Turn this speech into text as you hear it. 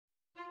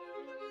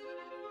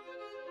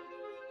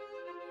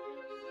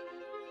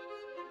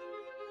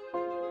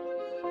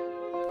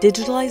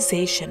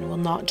Digitalization will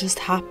not just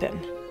happen,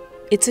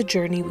 it's a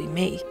journey we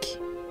make.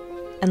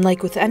 And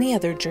like with any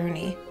other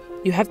journey,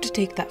 you have to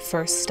take that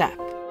first step.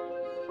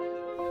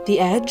 The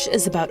Edge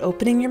is about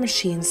opening your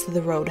machines to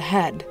the road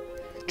ahead,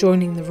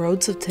 joining the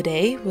roads of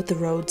today with the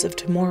roads of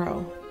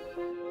tomorrow.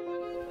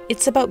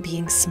 It's about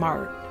being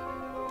smart.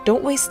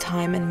 Don't waste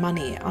time and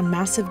money on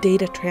massive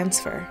data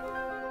transfer.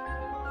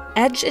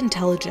 Edge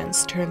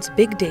intelligence turns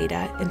big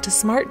data into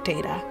smart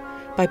data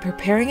by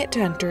preparing it to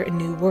enter a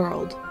new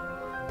world,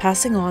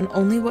 passing on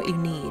only what you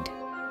need.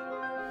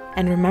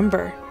 And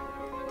remember,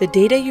 the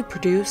data you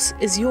produce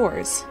is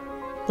yours.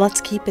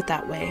 Let's keep it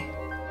that way.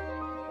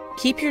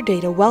 Keep your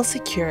data well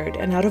secured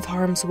and out of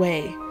harm's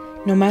way,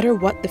 no matter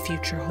what the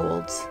future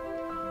holds.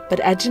 But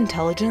Edge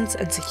intelligence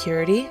and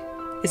security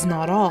is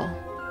not all.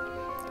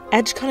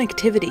 Edge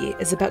connectivity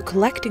is about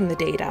collecting the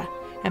data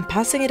and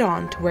passing it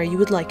on to where you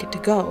would like it to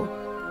go,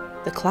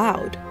 the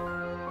cloud.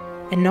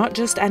 And not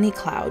just any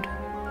cloud,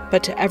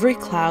 but to every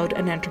cloud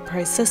and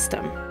enterprise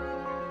system.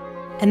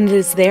 And it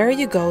is there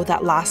you go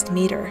that last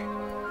meter,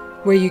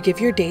 where you give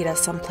your data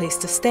some place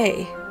to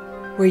stay,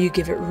 where you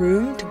give it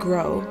room to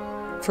grow,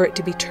 for it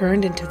to be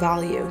turned into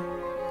value.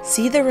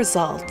 See the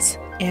results,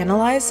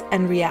 analyze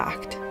and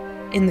react,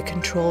 in the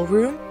control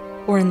room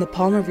or in the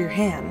palm of your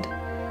hand.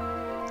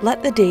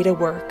 Let the data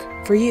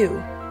work for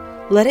you.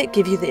 Let it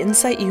give you the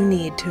insight you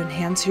need to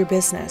enhance your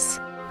business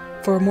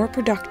for a more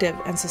productive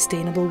and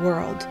sustainable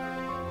world.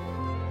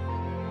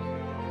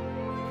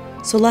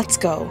 So let's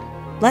go.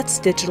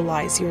 Let's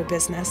digitalize your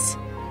business.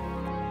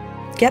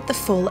 Get the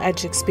full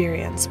Edge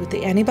experience with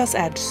the Anybus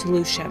Edge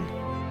solution.